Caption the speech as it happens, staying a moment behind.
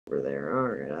over there.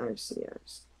 Alright, I see.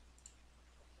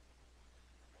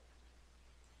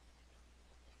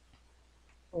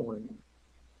 Oh,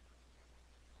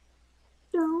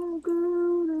 don't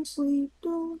go to sleep,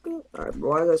 don't go. Alright,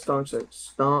 why is that song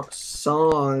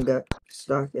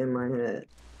stuck in my head?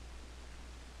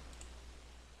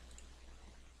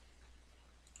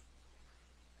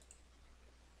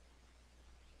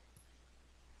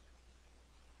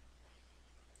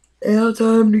 Now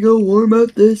time to go warm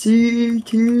up the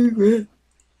secret.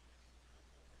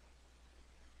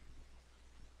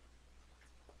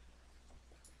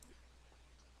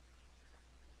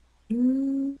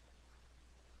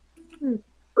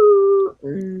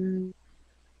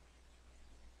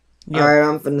 Alright,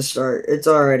 I'm finna start. It's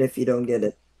alright if you don't get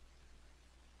it.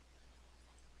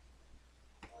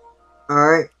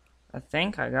 Alright. I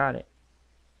think I got it.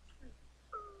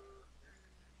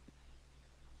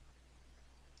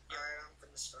 Alright, I'm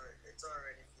finna start. It's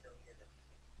alright if you don't get it.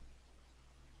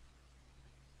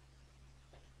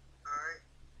 Alright.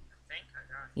 I think I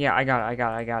got it. Yeah, I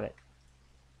got it.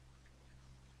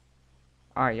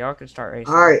 Alright, y'all can start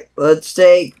racing. Alright, let's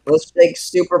take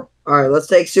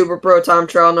Super Pro time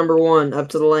trial number 1 up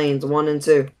to the lanes 1 and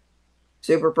 2.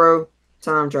 Super Pro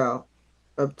time trial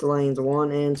up to lanes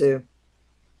 1 and 2.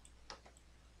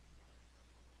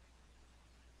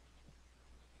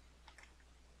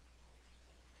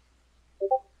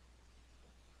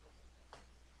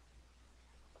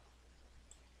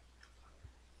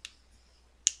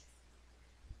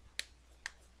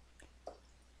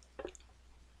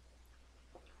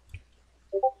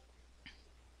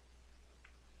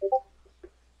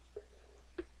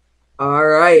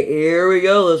 Alright, here we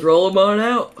go. Let's roll them on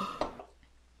out.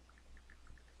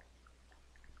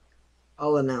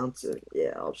 I'll announce it.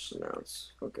 Yeah, I'll just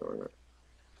announce. Okay, we're not.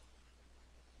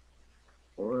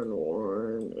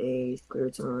 1-1, clear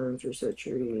times, reset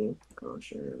tree,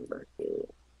 caution,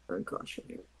 bracket,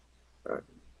 uncaution. Alright.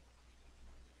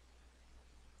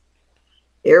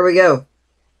 Here we go.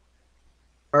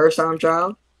 First time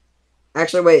trial.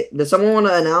 Actually, wait. Does someone want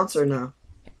to announce or no?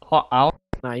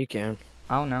 No, you can.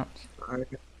 I'll announce. Alright.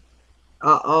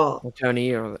 Or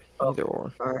Tony or either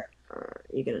or. Alright.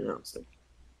 You can announce it.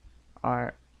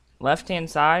 Alright. Left-hand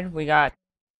side, we got...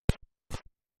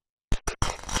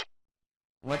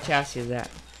 What chassis is that?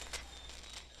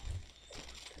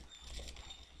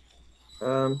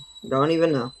 Don't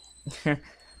even know.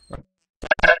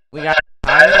 We got...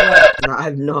 No, I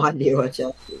have no idea what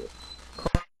chassis is.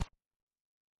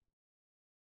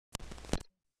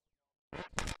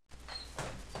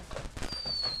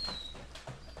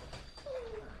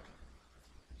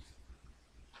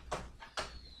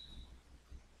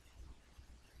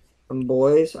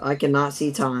 Boys, I cannot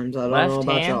see times. I don't know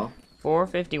about y'all.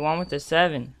 451 with a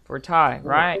 7 for Ty.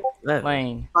 Right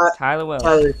lane. Tyler Wells.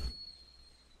 Tyler.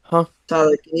 Huh?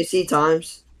 Tyler, can you see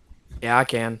times? Yeah, I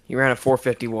can. You ran a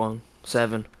 451.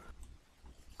 7.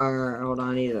 Alright, hold on.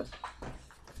 I need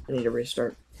to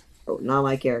restart. Oh, not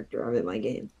my character. I'm in my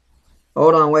game.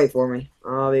 Hold on, wait for me.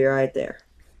 I'll be right there.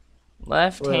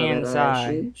 Left-hand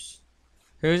side.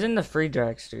 Who's in the free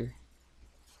dragster?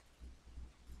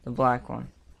 The black one.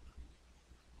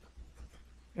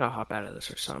 I'll hop out of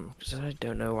this or something because I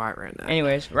don't know why I ran that.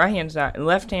 Anyways, right-hand side.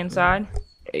 Left-hand side.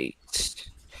 8.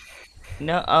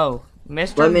 No, oh.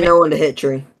 Mr. Let me know when to hit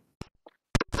tree.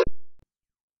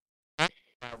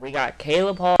 We got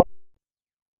Caleb Hall.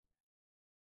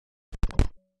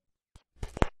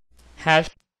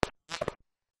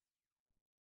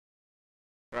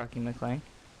 Rocky McLean.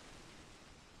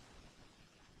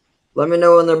 Let me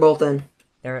know when they're both in.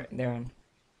 They're in.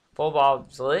 Full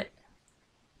ball's lit.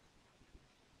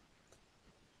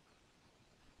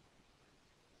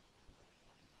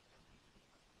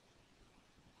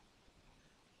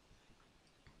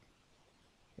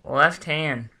 Left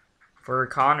hand for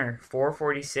Connor,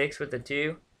 446 with a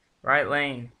 2. Right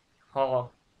lane,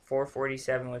 Hall,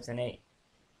 447 with an 8.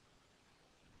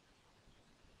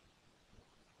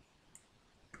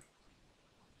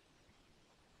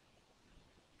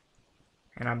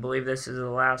 And I believe this is the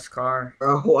last car.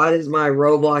 Bro, why does my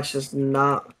Roblox just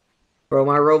not... Bro,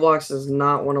 my Roblox does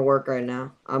not want to work right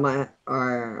now. I might...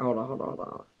 Alright, hold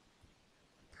on.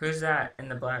 Who's that in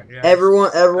the black dress?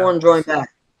 Everyone join back.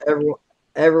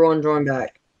 Everyone join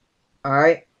back.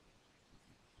 Alright?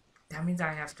 That means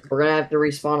I have to... We're gonna have to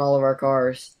respawn all of our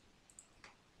cars.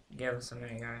 Give us a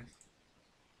minute, guys.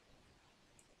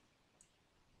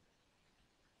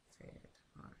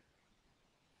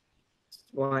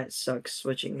 Why it sucks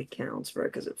switching accounts, bro,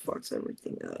 because it fucks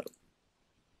everything up.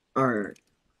 Alright.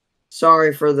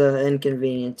 Sorry for the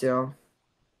inconvenience, y'all.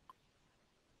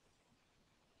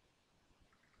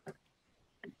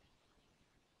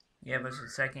 Give us a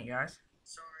second, guys.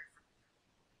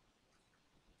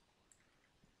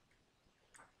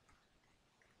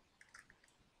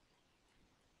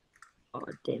 Oh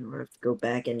damn, I have to go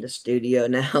back into studio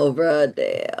now, bro.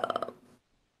 Damn.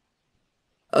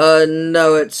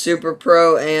 No, it's Super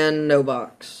Pro and no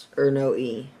box or no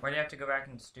E. Why do you have to go back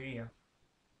in the studio?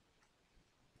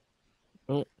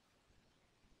 Oh.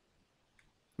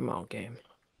 Come on, game.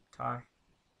 Ty.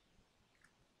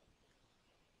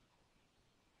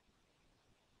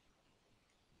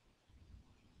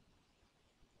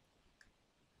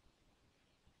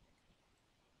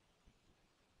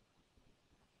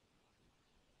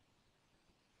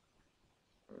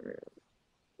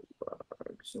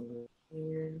 Box over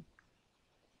here.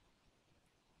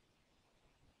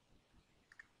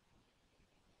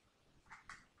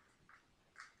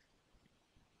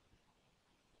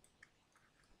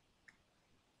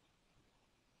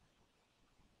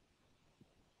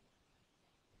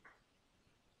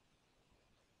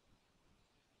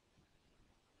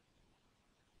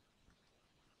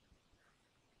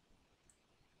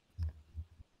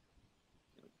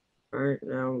 Alright,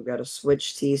 now we've got to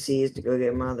switch TCs to go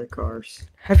get my other cars.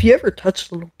 Have you ever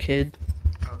touched a little kid?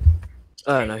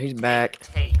 Oh no, he's back.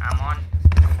 Tate, I'm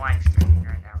live streaming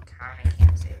right now. Kinda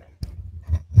can't say that.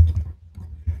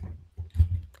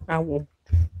 I will.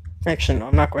 Actually, no,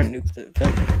 I'm not going to nuke the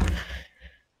event.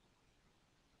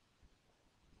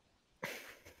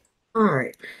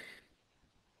 Alright.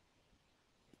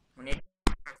 We need to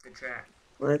start the track.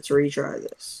 Let's retry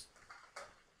this.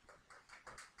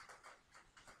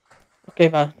 Okay,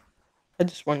 bye. I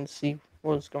just wanted to see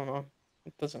what was going on.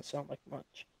 It doesn't sound like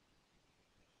much.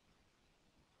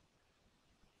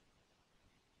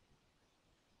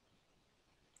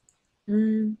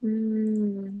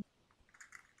 Mm-hmm.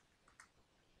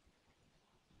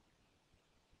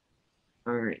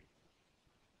 Alright.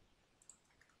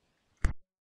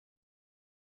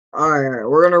 Alright,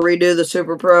 we're gonna redo the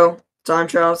Super Pro time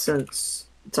trial since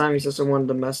the timing system wanted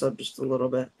to mess up just a little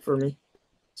bit for me.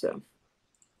 So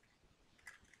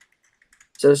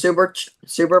Super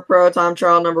Pro time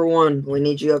trial number 1. We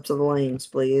need you up to the lanes,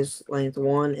 please. Lanes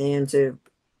 1 and 2.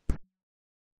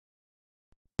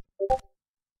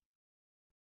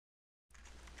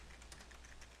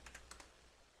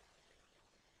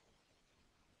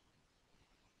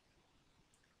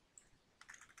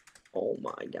 Oh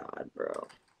my god, bro.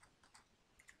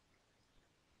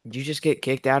 Did you just get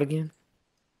kicked out again?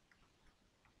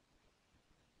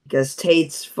 Because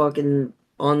Tate's fucking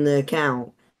on the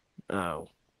account. Oh.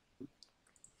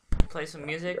 Play some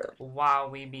music while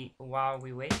we wait.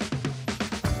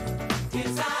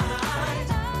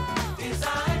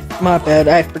 My bad,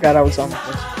 I forgot I was on this.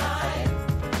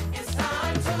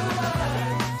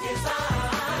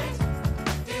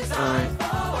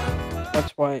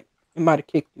 That's why it might have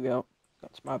kicked you out.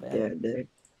 That's my bad. Yeah, dude.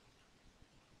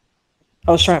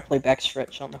 I was trying to play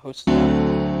backstretch on the host.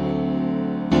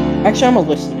 Actually, I'm a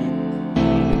listener.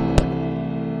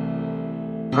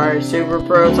 Alright, Super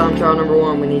Pro time trial number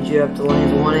 1. We need you up to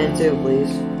lanes 1 and 2,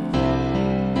 please.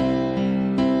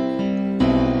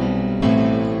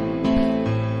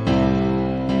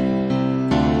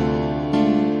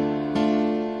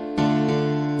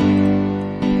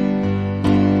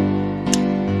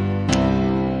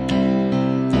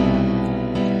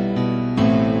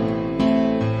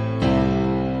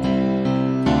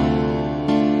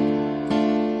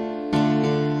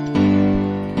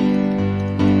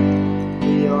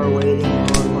 We are waiting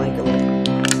on like a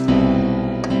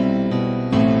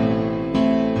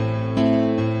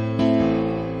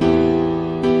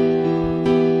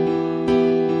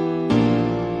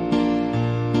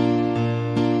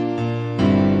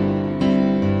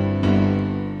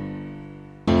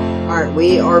Alright,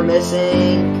 we are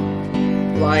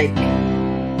missing like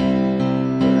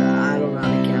I don't know how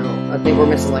to count. I think we're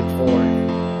missing like 4.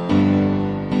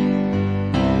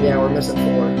 Yeah, we're missing 4.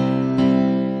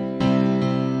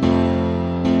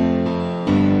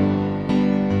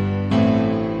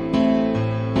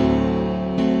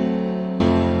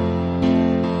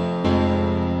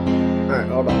 Alright,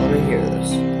 hold on, let me hear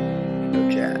this.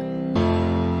 No chat.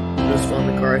 Just found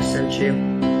the car I sent you.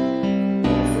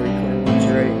 321's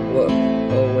ready. Whoa.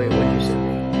 Oh wait, what'd you send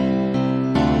me?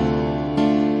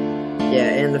 Yeah,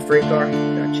 and the free car?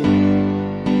 Gotcha.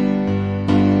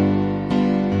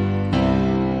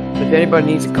 If anybody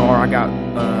needs a car, I got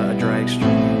a dragster.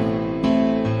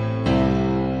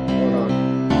 Hold on.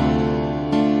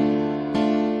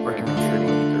 Working on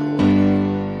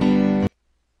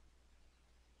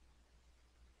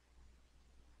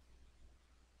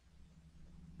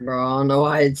 323. Bro, I don't know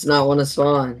why it's not want to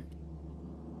spawn.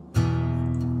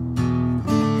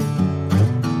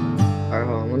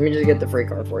 Let me just get the free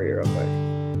car for you real quick.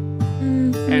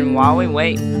 And while we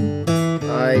wait,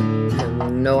 I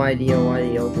have no idea why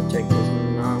the open tick does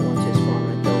not want to spawn.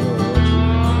 I don't know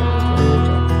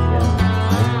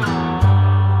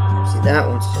what you see, that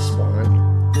wants to spawn.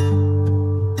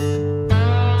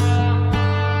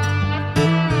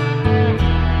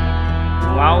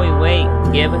 while we wait,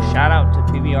 give a shout out to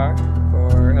PBR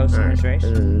for hosting this race.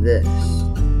 And this.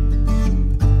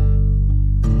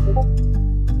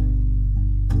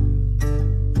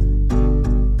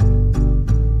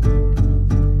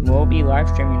 We'll be live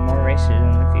streaming more races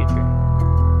in the future.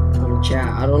 Chat.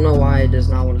 I don't know why it does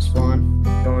not want to spawn.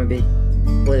 I'm going to be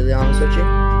completely honest with you.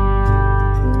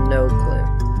 No clue.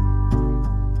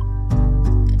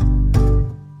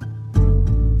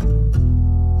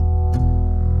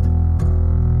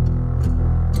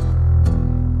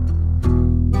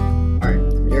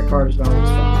 Alright, your card is not on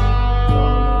spawn. So I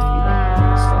don't know if you don't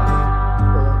have a slot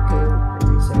for that code.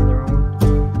 Maybe you sent the wrong one.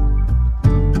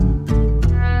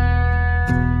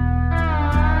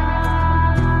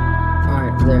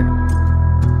 Alright, there.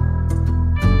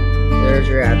 There's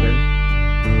your admin.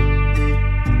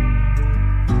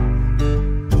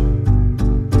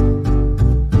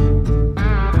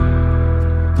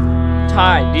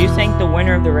 Ty, do you think the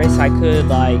winner of the race I could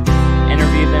like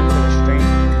interview them for the stream?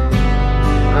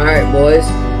 Alright, boys.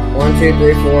 1, 2,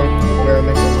 3, 4. We're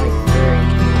missing like 3.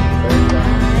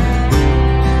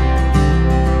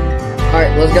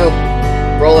 Alright, let's go.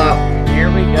 Roll out. Here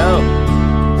we go.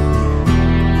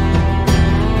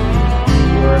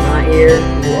 You are not here.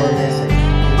 You are missing.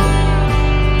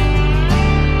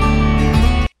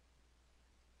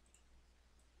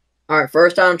 Alright,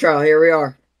 first time trial. Here we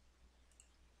are.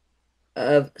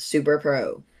 Of Super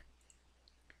Pro.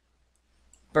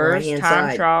 First Right-hand time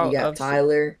side, trial you got of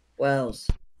Tyler Wells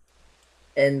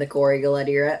and the Corey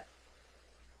Galletti rep.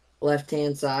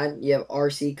 Left-hand side, you have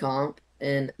RC Comp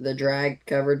and the drag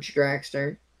coverage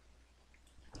dragster.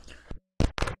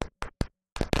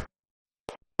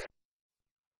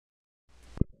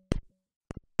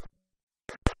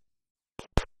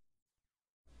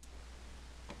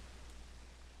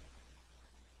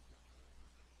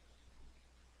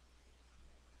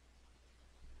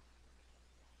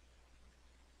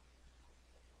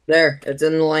 There, it's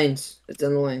in the lanes. It's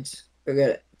in the lanes. Go get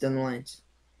it. It's in the lanes.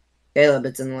 Caleb,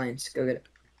 it's in the lanes. Go get it.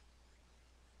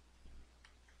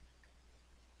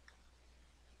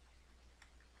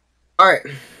 Alright.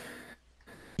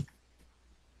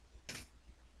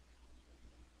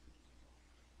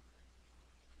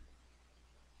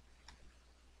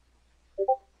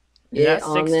 Get That's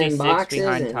on them 66 boxes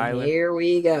behind and Tyler. here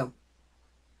we go.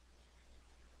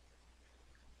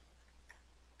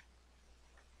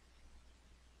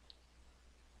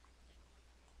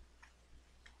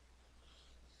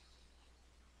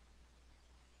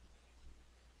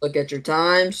 Look at your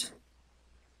times.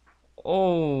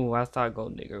 Oh, I thought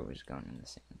Gold Digger was going in the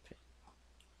same pit.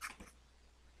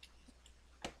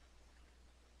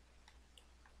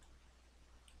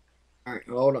 Alright,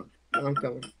 hold on. I'm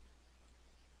coming.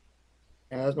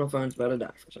 As my phone's about to die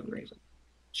for some reason.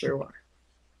 Sure why.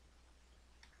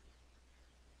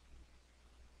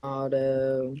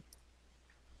 Auto.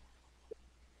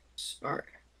 Alright.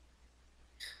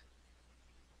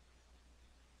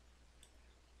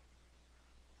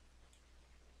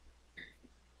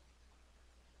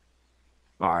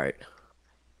 Alright.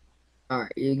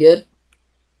 Alright, you good?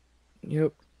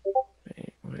 Yep.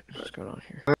 Wait, what's going on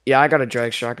here? Yeah, I got a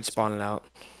dragster. I can spawn it out.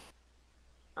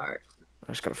 Alright.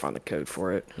 I just gotta find the code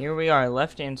for it. Here we are,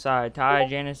 left hand side, Ty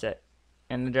Janicet.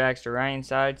 And the dragster, right hand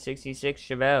side, 66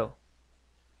 Chevelle.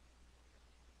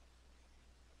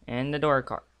 And the door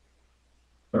car.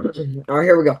 Alright,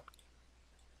 here we go.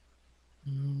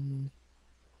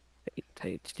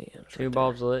 Two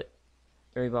bulbs lit.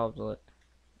 3 bulbs lit.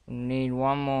 Need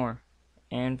one more.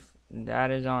 And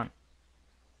that is on.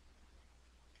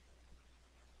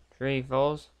 3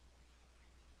 fulls.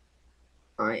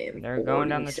 I am. They're going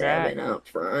down the track. Up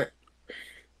front.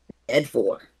 Head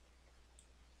 4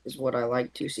 is what I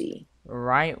like to see.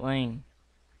 Right lane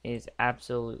is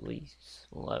absolutely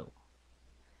slow.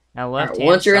 Now left Alright, hand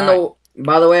once you're side, in the.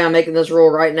 By the way, I'm making this rule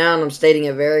right now, and I'm stating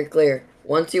it very clear.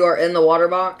 Once you are in the water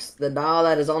box, the dial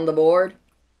that is on the board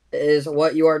is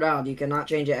what you are dialed. You cannot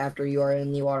change it after you are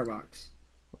in the water box.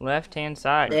 left hand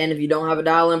side. And if you don't have a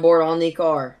dial-in board on the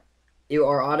car, you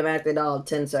are automatically dialed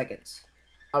 10 seconds.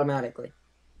 Automatically.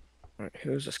 Alright,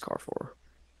 who's this car for?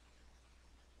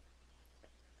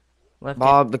 Left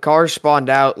Bob, the car spawned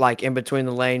out like in between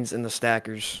the lanes and the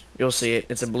stackers. You'll see it.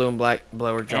 It's a blue and black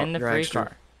blower and the free dragster.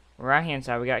 car. Right hand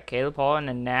side, we got Caleb Paul and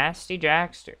a nasty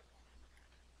dragster.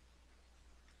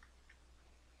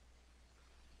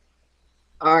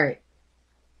 All right.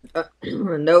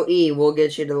 No E. We'll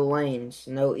get you to the lanes.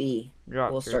 No E.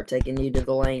 Drop We'll through. start taking you to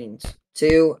the lanes.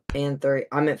 2 and 3.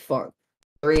 I meant fuck.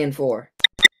 3 and 4.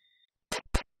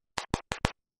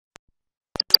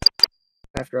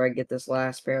 After I get this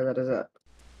last pair that is up.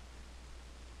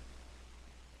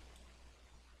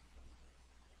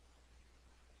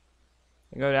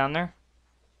 You go down there.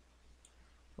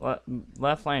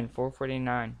 Left lane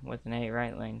 449 with an 8.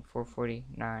 Right lane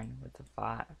 449 with a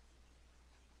 5.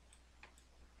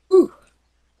 Whew.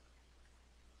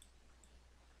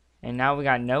 And now we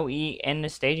got no E in the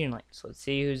staging lanes. Let's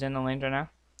see who's in the lanes right now.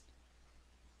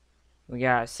 We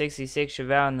got 66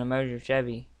 Chevelle in the Moser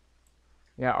Chevy.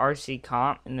 We got RC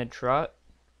Comp in the truck.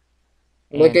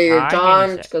 Look And at your Ty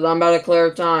times, Janicek. because I'm about to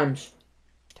clear times.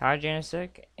 Ty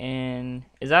Janicek. And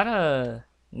is that a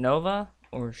Nova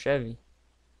or Chevy?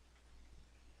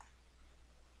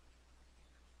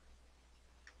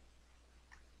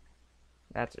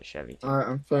 That's a Chevy too. Alright,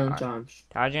 I'm clearing Alright. times.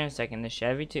 Ty Janicek in the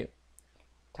Chevy too.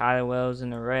 Tyler Wells in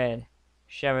the red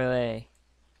Chevrolet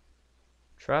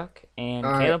truck. And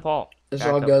All Caleb Paul it's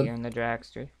back all up good. here in the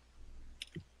dragster.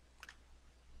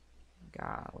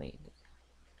 Golly.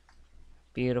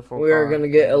 Beautiful We are car. going to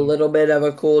get a Beautiful. little bit of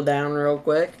a cool down real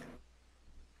quick.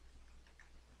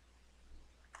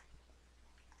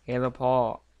 Caleb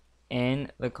Paul in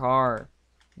the car,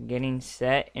 getting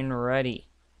set and ready.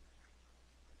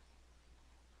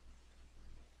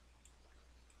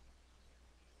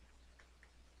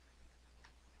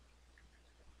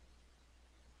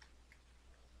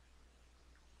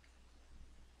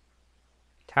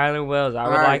 Tyler Wells, I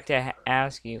would like to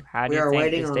ask you, how do We you are think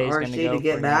waiting this on day is going to RC go to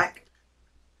get for you? back.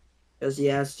 Because he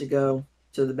has to go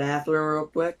to the bathroom real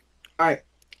quick. Alright,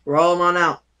 roll him on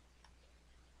out.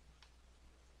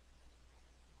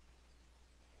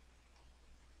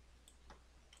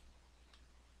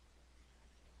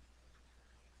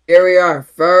 Here we are.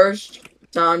 First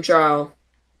time trial.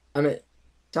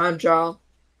 Time trial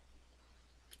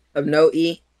of no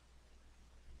E.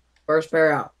 First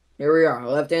pair out. Here we are.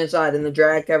 Left hand side in the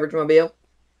drag coverage mobile.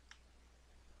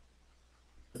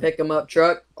 Pick 'em up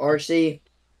truck. RC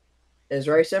is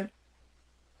racing.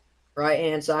 Right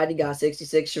hand side, you got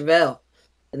 66 Chevelle.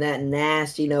 And that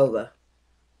nasty Nova.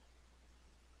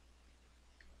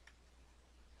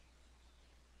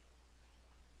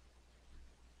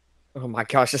 Oh my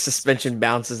gosh, the suspension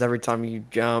bounces every time you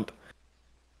jump.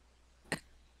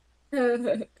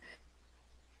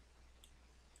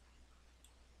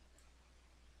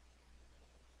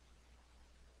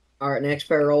 Alright, next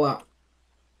pair roll out.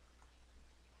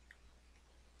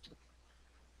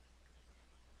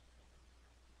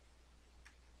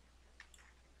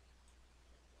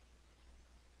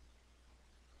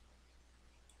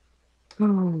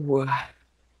 Oh.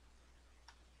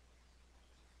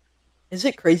 Is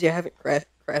it crazy I haven't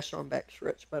crashed on back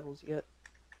stretch battles yet?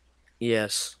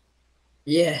 Yes.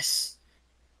 Yes.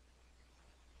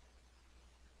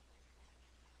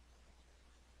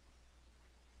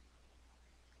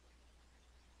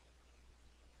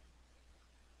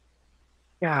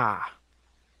 Yeah.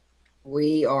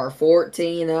 We are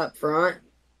 14 up front.